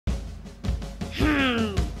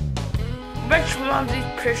Which one of these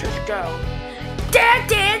pictures go? Dad,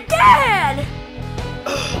 Dad, Dad!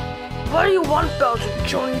 What do you want, Bowser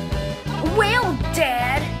Jr.? Well,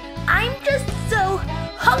 Dad, I'm just so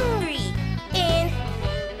hungry. And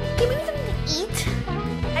give me something to eat.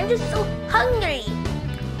 I'm just so hungry.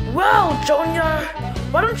 Well, Junior,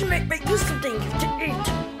 why don't you make you something to eat?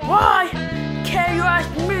 Why can't you ask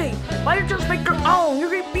me? Why don't you just make your own? You're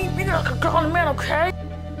gonna beat me like a grown man, okay?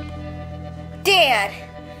 Dad,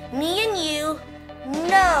 me and you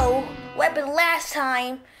know what happened last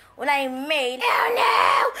time when I made. Oh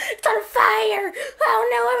no! It's on fire! Oh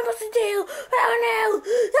no! What am I supposed to do? Oh no!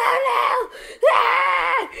 Oh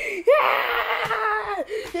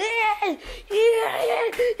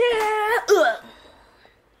no!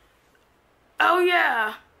 Oh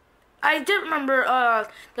yeah, I did remember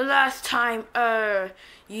the last time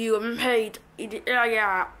you made.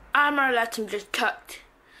 Yeah, I'm gonna let him just cut.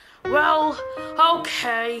 Well,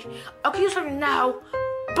 okay, I'll give you something now,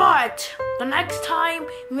 but the next time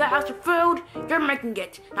you have some food, you're making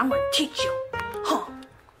it. I'm gonna teach you. Huh.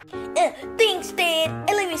 Thanks, Dad.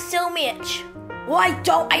 I love you so much. Well, I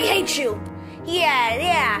don't. I hate you.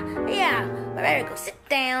 Yeah. I better go sit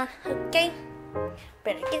down, okay?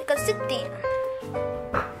 Go sit down.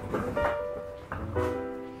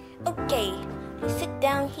 Okay, sit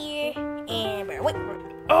down here and better wait for it.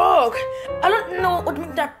 Oh, I don't know what to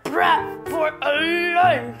make that brat for a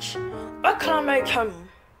lunch. What can I make him?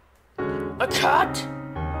 A cat?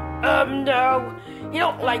 No.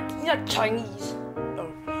 You're not Chinese. No.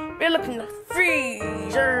 We're looking in the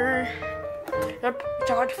freezer. Yep,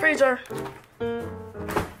 check out the freezer.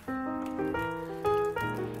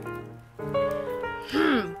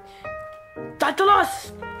 That's a lot of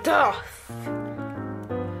stuff.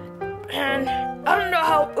 And I don't know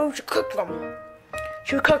how we should cook them.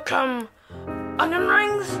 Should we cook onion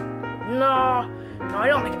rings? No, I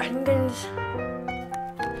don't like onions.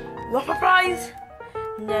 Waffle fries?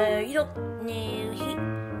 No, you don't.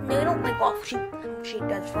 No, you don't like waffle. She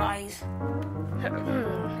does fries.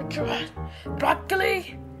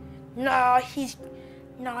 Broccoli? Nah, he's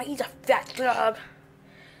a fat slob.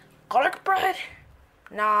 Garlic bread?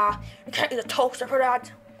 Nah, you can't use a toaster for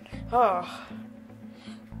that. Oh.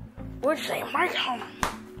 What should I make him?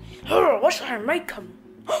 Oh, what should I make him?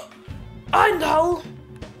 I know!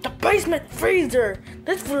 The basement freezer!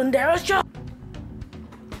 This food in there is just...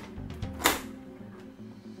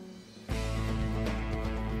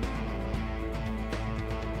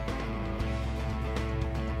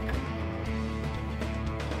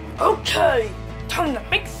 Okay, time to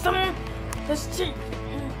make some... Let's see.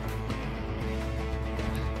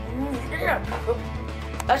 Yeah.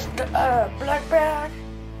 That's the black bag.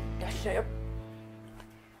 That's it.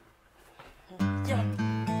 Yeah.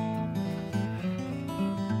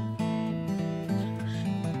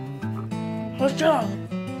 Let's go.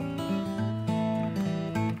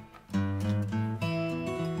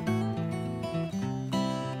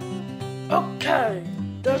 Okay,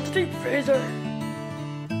 there's the deep freezer.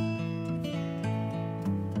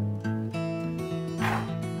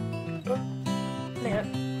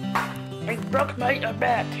 I broke my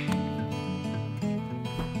back.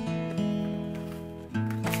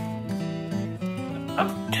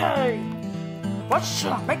 Okay, what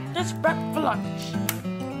shall I make this back for lunch?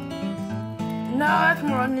 Not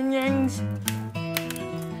more onions.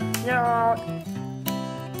 No.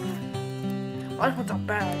 I want that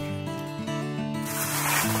bag.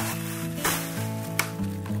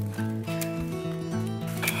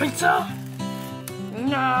 Pizza?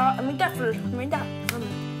 No, I mean that for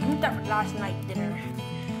last night's dinner.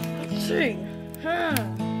 Let's see.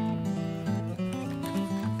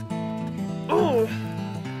 Ooh,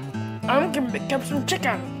 I'm gonna pick up some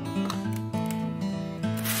chicken.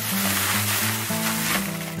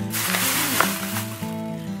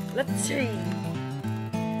 Let's see.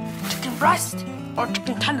 Chicken breast or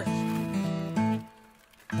chicken tenders?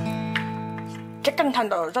 Chicken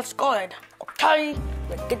tenders, that's good. Okay,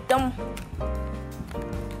 let's get them.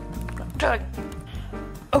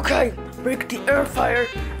 Okay, break the air fryer.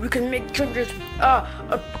 We can make Ginger's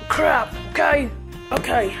crab. Okay,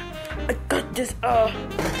 I got this.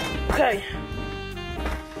 Okay,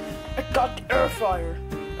 I got the air fryer.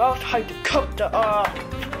 Now it's time to cook the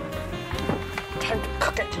time to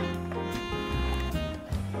cook it.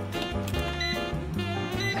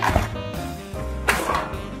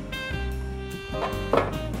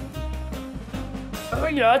 Oh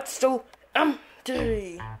yeah, it's so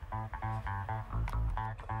empty.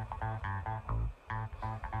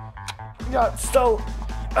 Yeah, it's so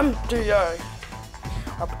empty.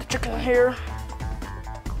 I'll put the chicken here.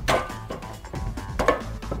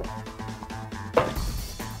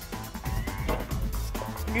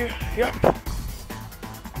 Yep. Yep.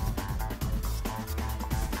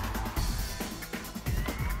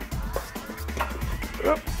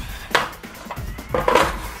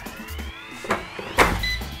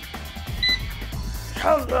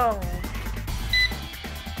 How long?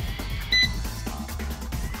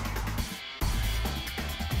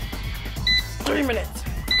 30 minutes.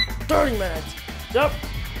 30 minutes. Yep.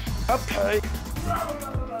 Okay.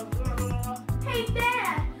 Hey,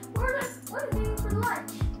 Dad, what are we doing for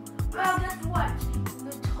lunch? Well, guess what?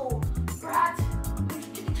 Little brat. There's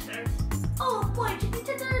chicken tenders. Oh boy, chicken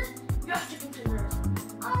tenders. Yes, chicken tenders.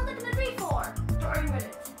 How long are they gonna be for? 30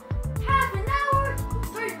 minutes. Half an hour?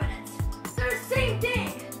 30 minutes. They're the same thing.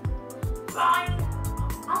 Fine.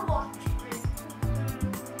 I'll watch TV.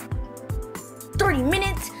 30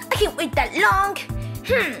 minutes? I can't wait that long.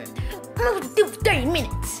 What am I gonna do for 30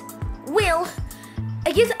 minutes? Well,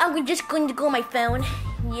 I guess I'm just going to go on my phone.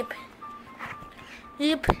 Yep.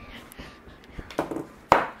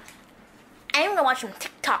 I'm gonna watch some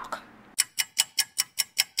TikTok.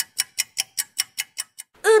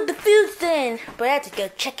 Ooh, the food's done. But I have to go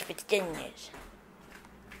check if it's done yet.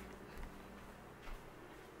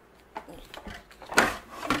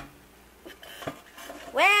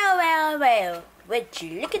 Well. Would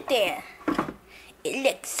you look at that? It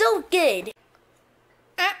looks so good.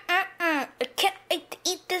 I can't wait to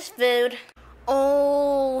eat this food.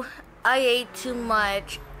 Oh, I ate too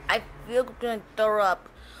much. I feel I'm gonna throw up.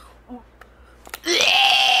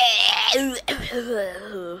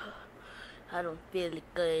 I don't feel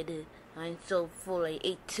good. I'm so full. I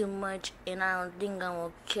ate too much and I don't think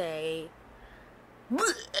I'm okay.